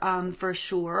skincare, for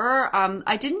sure.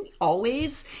 I didn't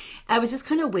always. I was just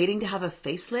kind of waiting to have a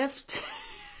facelift.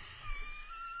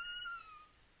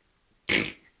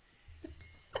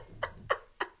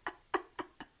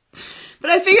 But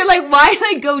I figured, like, why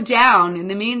don't I go down in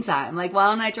the meantime? Like, why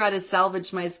don't I try to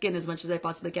salvage my skin as much as I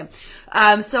possibly can?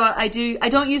 So I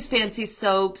don't use fancy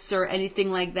soaps or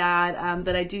anything like that,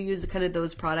 but I do use kind of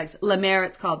those products. La Mer,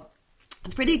 it's called.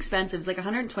 It's pretty expensive. It's like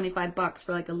 $125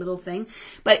 for like a little thing,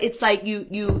 but it's like you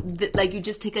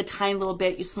just take a tiny little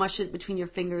bit, you smush it between your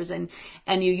fingers and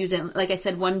you use it. Like I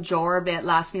said, 1 jar of it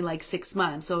lasts me like 6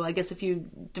 months. So I guess if you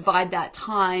divide that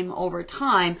time over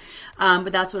time,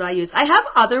 but that's what I use. I have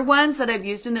other ones that I've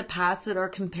used in the past that are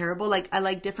comparable. Like I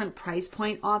like different price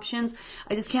point options.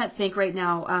 I just can't think right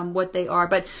now, what they are,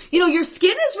 but your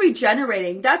skin is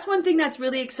regenerating. That's one thing that's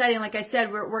really exciting. Like I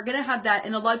said, we're going to have that.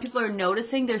 And a lot of people are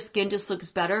noticing their skin just looks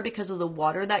better because of the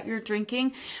water that you're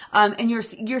drinking. And your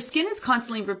skin is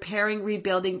constantly repairing,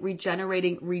 rebuilding,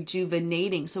 regenerating,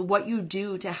 rejuvenating. So what you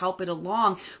do to help it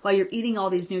along while you're eating all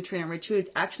these nutrient-rich foods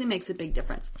actually makes a big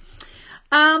difference.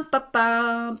 Good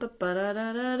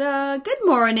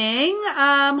morning.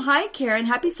 Hi, Karen.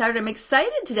 Happy Saturday. I'm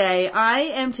excited today. I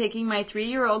am taking my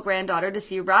 3-year-old granddaughter to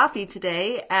see Rafi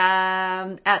today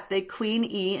at the Queen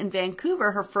E in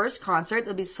Vancouver, her first concert.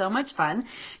 It'll be so much fun.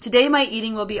 Today, my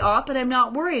eating will be off, but I'm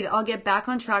not worried. I'll get back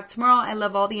on track tomorrow. I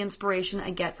love all the inspiration I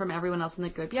get from everyone else in the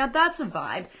group. Yeah, that's a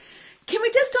vibe. Can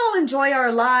we just all enjoy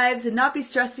our lives and not be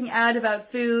stressing out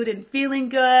about food and feeling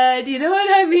good? You know what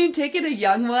I mean? Taking a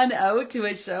young one out to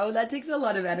a show, that takes a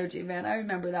lot of energy, man. I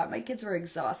remember that. My kids were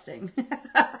exhausting.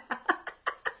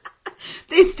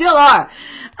 They still are.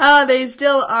 They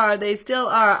still are.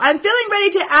 I'm feeling ready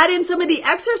to add in some of the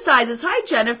exercises. Hi,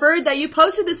 Jennifer, that you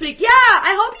posted this week. Yeah,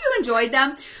 I hope you enjoyed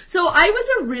them. So I was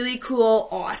a really cool,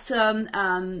 awesome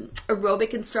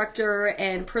aerobic instructor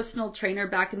and personal trainer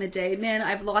back in the day. Man,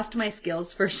 I've lost my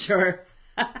skills for sure.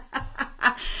 But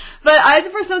I was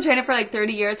a personal trainer for like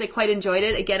 30 years. I quite enjoyed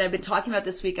it. Again, I've been talking about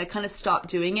this week. I kind of stopped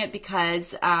doing it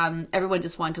because everyone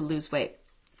just wanted to lose weight.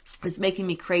 It was making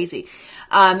me crazy.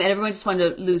 And everyone just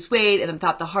wanted to lose weight and then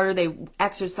thought the harder they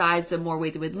exercised, the more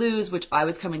weight they would lose, which I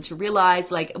was coming to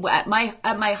realize. Like at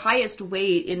my highest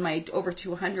weight in my over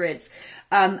 200s,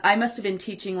 I must have been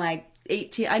teaching like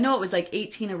 18, I know it was like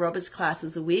 18 aerobics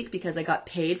classes a week because I got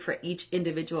paid for each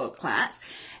individual class.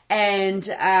 And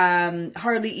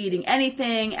hardly eating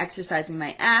anything, exercising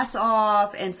my ass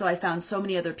off. And so I found so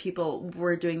many other people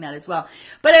were doing that as well.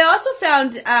 But I also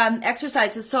found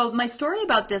exercises. So my story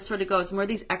about this sort of goes, and where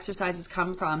these exercises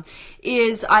come from,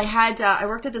 is I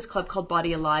worked at this club called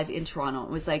Body Alive in Toronto.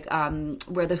 It was like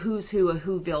where the who's who of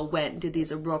Whoville went and did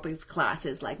these aerobics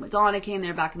classes. Like Madonna came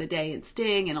there back in the day, and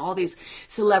Sting, and all these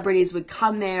celebrities would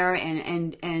come there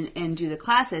and do the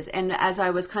classes. And as I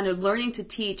was kind of learning to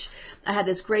teach, I had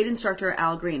this great instructor,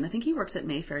 Al Green. I think he works at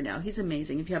Mayfair now. He's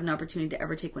amazing if you have an opportunity to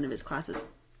ever take one of his classes.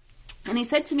 And he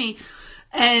said to me,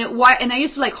 and I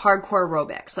used to like hardcore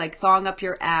aerobics, like thawing up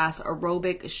your ass,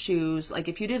 aerobic shoes. Like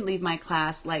if you didn't leave my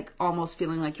class, like almost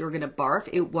feeling like you were going to barf,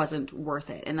 it wasn't worth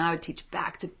it. And then I would teach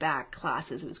back-to-back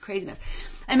classes. It was craziness.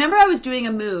 I remember I was doing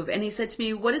a move and he said to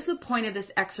me, what is the point of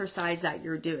this exercise that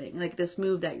you're doing? Like this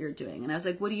move that you're doing. And I was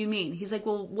like, what do you mean? He's like,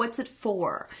 well, what's it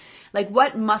for? Like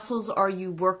what muscles are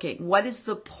you working? What is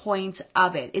the point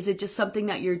of it? Is it just something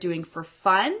that you're doing for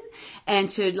fun and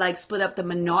to like split up the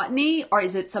monotony? Or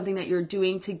is it something that you're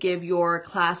doing to give your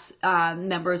class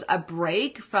members a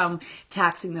break from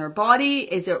taxing their body?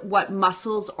 Is it what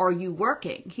muscles are you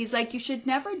working? He's like, you should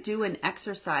never do an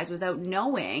exercise without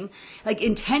knowing, like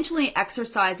intentionally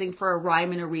exercising for a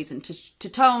rhyme and a reason, to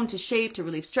tone, to shape, to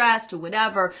relieve stress, to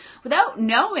whatever, without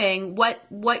knowing what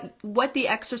the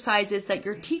exercise is that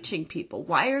you're teaching people.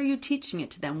 Why are you teaching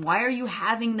it to them? Why are you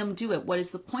having them do it? What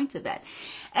is the point of it?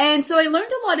 And so I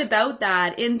learned a lot about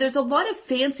that. And there's a lot of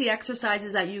fancy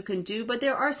exercises that you can do, but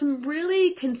there are some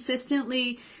really consistent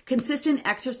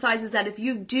exercises that if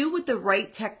you do with the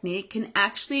right technique can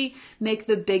actually make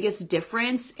the biggest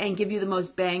difference and give you the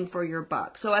most bang for your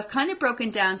buck. So I've kind of broken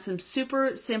down some super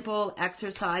simple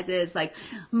exercises, like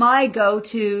my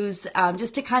go-tos,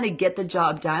 just to kind of get the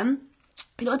job done.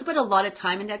 You don't have to put a lot of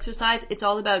time into exercise. It's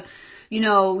all about,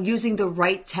 using the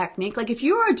right technique. Like if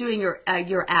you are doing your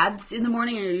abs in the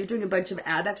morning and you're doing a bunch of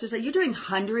ab exercise, you're doing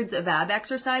hundreds of ab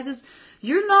exercises,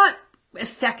 you're not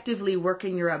effectively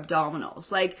working your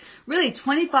abdominals. Like really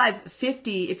 25,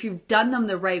 50, if you've done them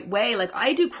the right way. Like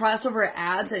I do crossover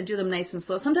abs and do them nice and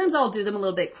slow. Sometimes I'll do them a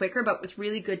little bit quicker, but with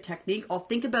really good technique. I'll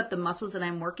think about the muscles that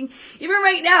I'm working. Even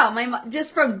right now,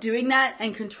 just from doing that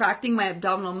and contracting my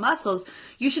abdominal muscles,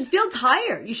 you should feel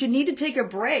tired. You should need to take a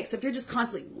break. So if you're just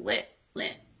constantly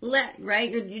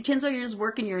right? Your chances are you're just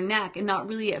working your neck and not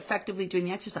really effectively doing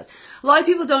the exercise. A lot of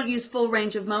people don't use full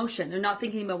range of motion. They're not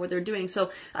thinking about what they're doing. So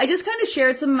I just kind of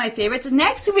shared some of my favorites.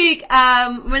 Next week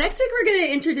we're going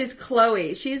to introduce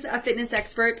Chloe. She's a fitness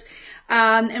expert.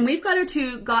 And we've got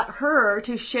her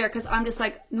to share, because I'm just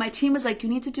like, my team was like, you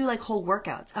need to do like whole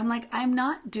workouts. I'm like, I'm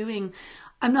not doing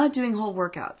whole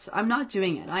workouts. I'm not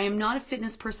doing it. I am not a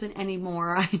fitness person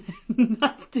anymore. I'm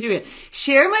not doing it.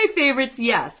 Share my favorites,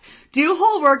 yes. Do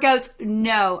whole workouts,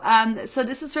 no. So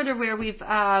this is sort of where we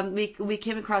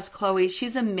came across Chloe.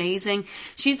 She's amazing.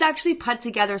 She's actually put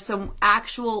together some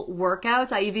actual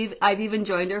workouts. I've even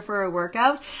joined her for a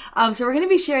workout. So we're going to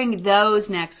be sharing those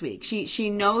next week. She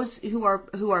knows who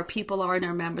our people are and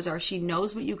our members are. She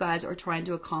knows what you guys are trying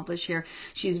to accomplish here.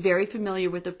 She's very familiar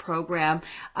with the program.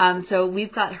 So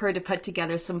we've got her to put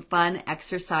together some fun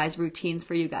exercise routines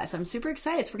for you guys. So I'm super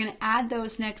excited. So we're going to add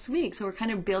those next week. So we're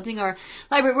kind of building our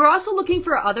library. We're also looking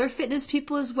for other fitness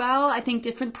people as well. I think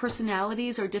different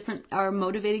personalities are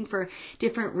motivating for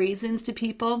different reasons to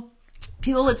people.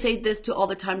 people would say this to all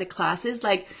the time to classes,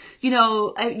 like,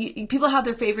 people have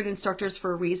their favorite instructors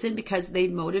for a reason because they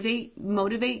motivate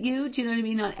you. Do you know what I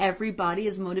mean? Not everybody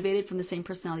is motivated from the same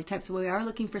personality type. So we are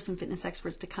looking for some fitness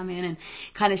experts to come in and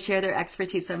kind of share their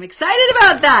expertise. So I'm excited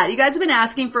about that. You guys have been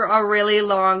asking for a really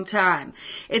long time.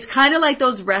 It's kind of like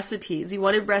those recipes. You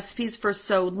wanted recipes for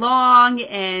so long,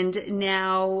 and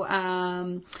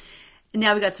now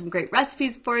we got some great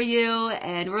recipes for you,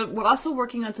 and we're also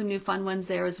working on some new fun ones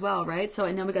there as well, right? So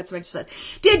I know we got some exercise.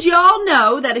 Did y'all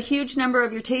know that a huge number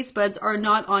of your taste buds are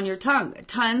not on your tongue?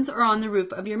 Tons are on the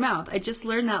roof of your mouth. I just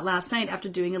learned that last night after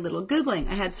doing a little Googling.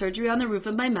 I had surgery on the roof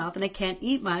of my mouth, and I can't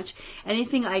eat much.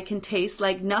 Anything I can taste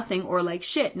like nothing or like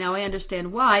shit. Now I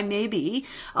understand why. Maybe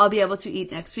I'll be able to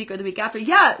eat next week or the week after.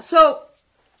 Yeah, so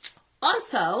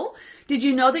also, did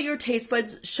you know that your taste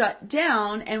buds shut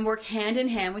down and work hand in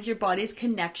hand with your body's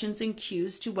connections and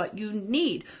cues to what you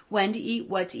need, when to eat,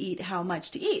 what to eat, how much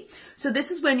to eat? So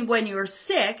this is when you're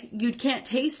sick, you can't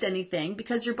taste anything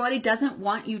because your body doesn't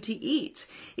want you to eat.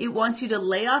 It wants you to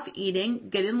lay off eating,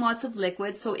 get in lots of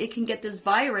liquids so it can get this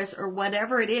virus or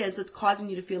whatever it is that's causing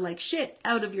you to feel like shit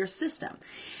out of your system.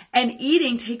 And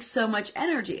eating takes so much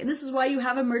energy. And this is why you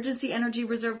have emergency energy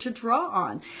reserve to draw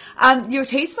on. Your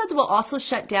taste buds will also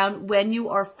shut down when you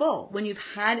are full, when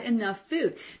you've had enough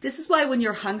food. This is why when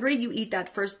you're hungry, you eat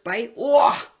that first bite.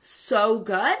 Oh, so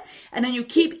good. And then you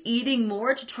keep eating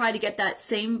more to try to get that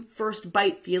same first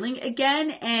bite feeling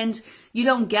again. And you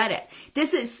don't get it.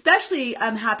 This especially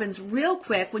happens real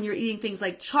quick when you're eating things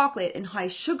like chocolate and high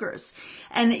sugars.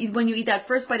 And when you eat that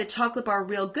first bite of chocolate bar,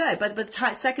 real good. But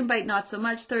the second bite, not so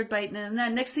much. Third bite, and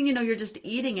then next thing you know, you're just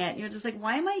eating it. And you're just like,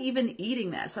 why am I even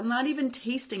eating this? I'm not even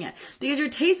tasting it. Because your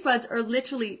taste buds are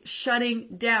literally shutting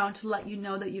down to let you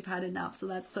know that you've had enough. So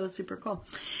that's so super cool.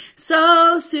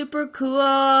 So super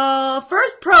cool.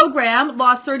 First program,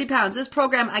 lost 30 pounds. This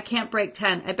program, I can't break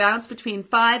 10. I bounce between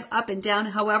 5 up and down.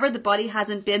 However, the body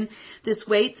hasn't been this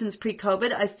weight since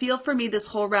pre-COVID. I feel for me this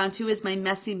whole round 2 is my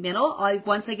messy middle.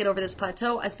 Once I get over this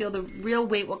plateau, I feel the real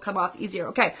weight will come off easier.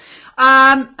 Okay.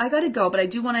 I gotta go, but I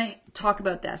do want to talk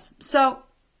about this. So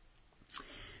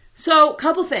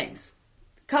couple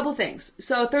things.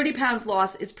 So 30 pounds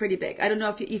loss is pretty big. I don't know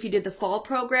if you did the fall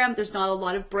program, there's not a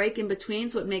lot of break in between,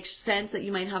 so it makes sense that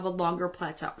you might have a longer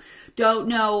plateau. Don't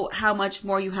know how much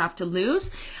more you have to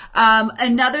lose.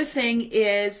 Another thing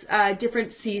is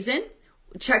different season.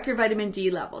 Check your vitamin D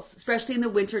levels, especially in the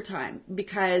winter time,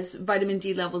 because vitamin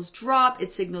D levels drop.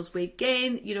 It signals weight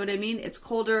gain. You know what I mean? It's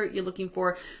colder. You're looking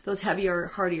for those heavier,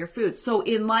 heartier foods. So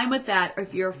in line with that,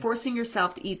 if you're forcing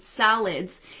yourself to eat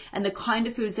salads and the kind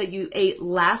of foods that you ate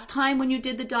last time when you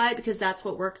did the diet, because that's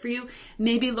what worked for you,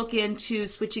 maybe look into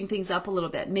switching things up a little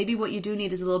bit. Maybe what you do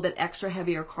need is a little bit extra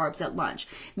heavier carbs at lunch.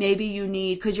 Maybe you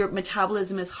need, because your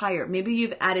metabolism is higher, maybe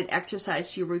you've added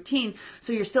exercise to your routine,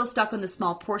 so you're still stuck on the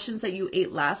small portions that you ate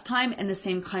last time and the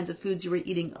same kinds of foods you were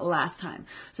eating last time.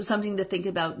 So something to think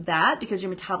about that, because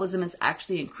your metabolism is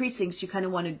actually increasing, so you kind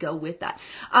of want to go with that.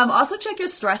 Also check your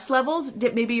stress levels.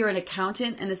 Maybe you're an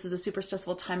accountant and this is a super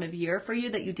stressful time of year for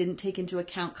you that you didn't take into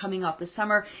account coming off the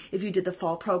summer if you did the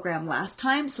fall program last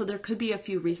time. So there could be a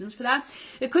few reasons for that.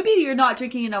 It could be you're not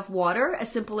drinking enough water,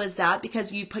 as simple as that,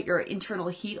 because you put your internal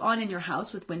heat on in your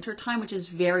house with winter time, which is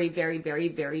very, very, very,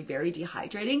 very, very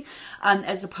dehydrating,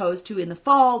 as opposed to in the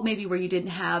fall, maybe where you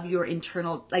didn't have your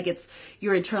internal, like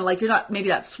you're not, maybe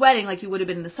not sweating like you would have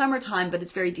been in the summertime, but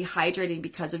it's very dehydrating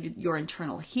because of your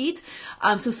internal heat.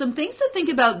 So some things to think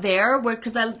about there,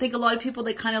 because I think a lot of people,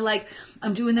 they kind of like,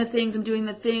 I'm doing the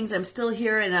things, I'm still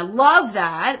here, and I love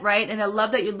that, right? And I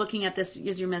love that you're looking at this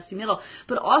as your messy middle,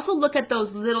 but also look at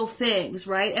those little things,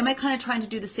 right? Am I kind of trying to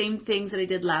do the same things that I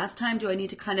did last time? Do I need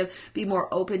to kind of be more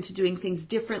open to doing things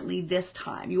differently this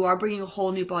time? You are bringing a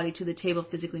whole new body to the table,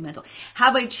 physically, mental.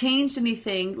 Have I changed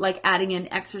anything, like adding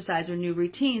in exercise or new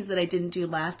routines that I didn't do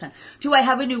last time? Do I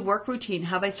have a new work routine?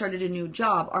 Have I started a new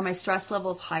job? Are my stress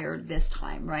levels higher this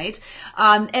time, right?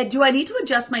 And do I need to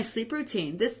adjust my sleep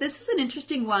routine? This is an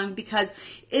interesting one, because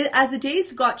as the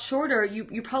days got shorter,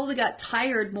 you probably got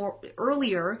tired more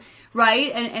earlier,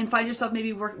 right? And find yourself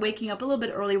maybe waking up a little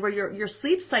bit early, where your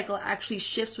sleep cycle actually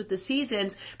shifts with the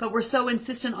seasons, but we're so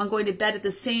insistent on going to bed at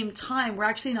the same time, we're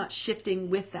actually not shifting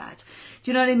with that.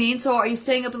 Do you know what I mean? So are you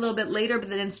staying up a little bit later, but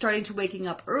then starting to waking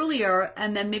up earlier,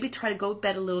 and then maybe try to go to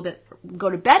bed a little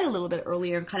bit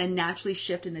earlier and kind of naturally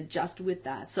shift and adjust with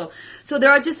that. So there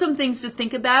are just some things to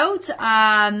think about.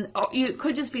 It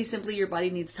could just be simply your body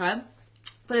needs time.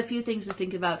 But a few things to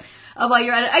think about while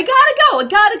you're at it. I gotta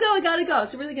go.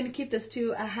 So we're really going to keep this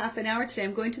to a half an hour today.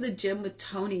 I'm going to the gym with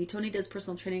Tony. Tony does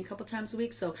personal training a couple times a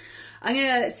week. So I'm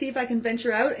going to see if I can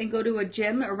venture out and go to a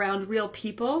gym around real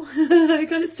people. I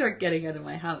got to start getting out of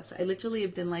my house. I literally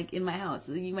have been like in my house.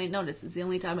 You might notice it's the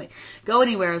only time I go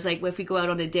anywhere is like if we go out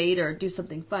on a date or do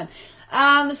something fun. So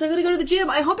I'm going to go to the gym.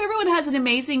 I hope everyone has an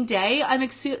amazing day. I'm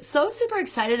so super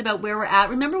excited about where we're at.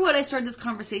 Remember what I started this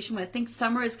conversation with. I think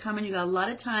summer is coming. You got a lot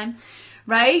of time,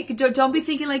 right? Don't be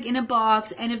thinking like in a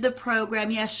box, end of the program.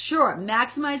 Yes, sure.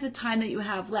 Maximize the time that you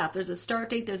have left. There's a start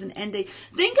date. There's an end date.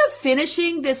 Think of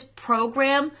finishing this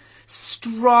program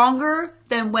stronger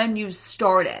than when you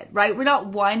started, right? We're not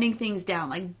winding things down.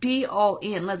 Like, be all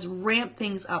in. Let's ramp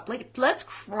things up. Like, let's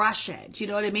crush it. You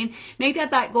know what I mean? Make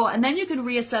that goal, and then you can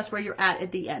reassess where you're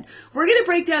at the end. We're going to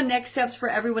break down next steps for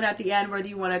everyone at the end, whether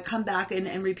you want to come back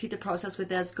and repeat the process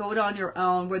with us, go it on your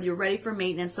own, whether you're ready for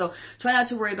maintenance. So try not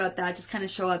to worry about that. Just kind of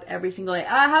show up every single day.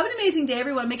 Have an amazing day,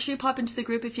 everyone. Make sure you pop into the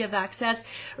group if you have access,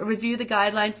 or review the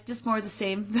guidelines. Just more of the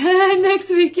same. Next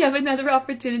week, you have another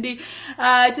opportunity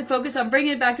to focus on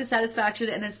bringing it back to satisfaction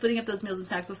and then splitting up those meals and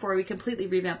snacks before we completely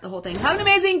revamp the whole thing. Have an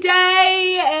amazing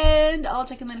day, and I'll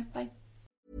check in later. Bye.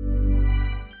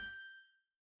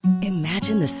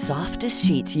 Imagine the softest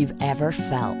sheets you've ever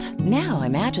felt. Now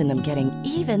imagine them getting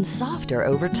even softer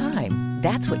over time.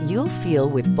 That's what you'll feel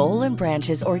with Boll &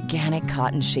 Branch's organic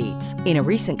cotton sheets. In a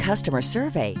recent customer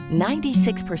survey,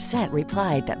 96%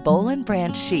 replied that Boll &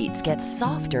 Branch sheets get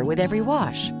softer with every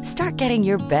wash. Start getting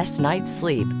your best night's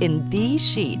sleep in these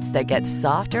sheets that get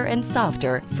softer and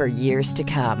softer for years to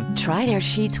come. Try their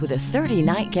sheets with a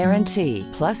 30-night guarantee.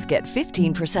 Plus, get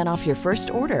 15% off your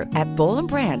first order at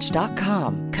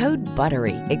bollandbranch.com. Code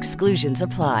BUTTERY. Exclusions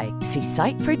apply. See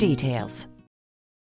site for details.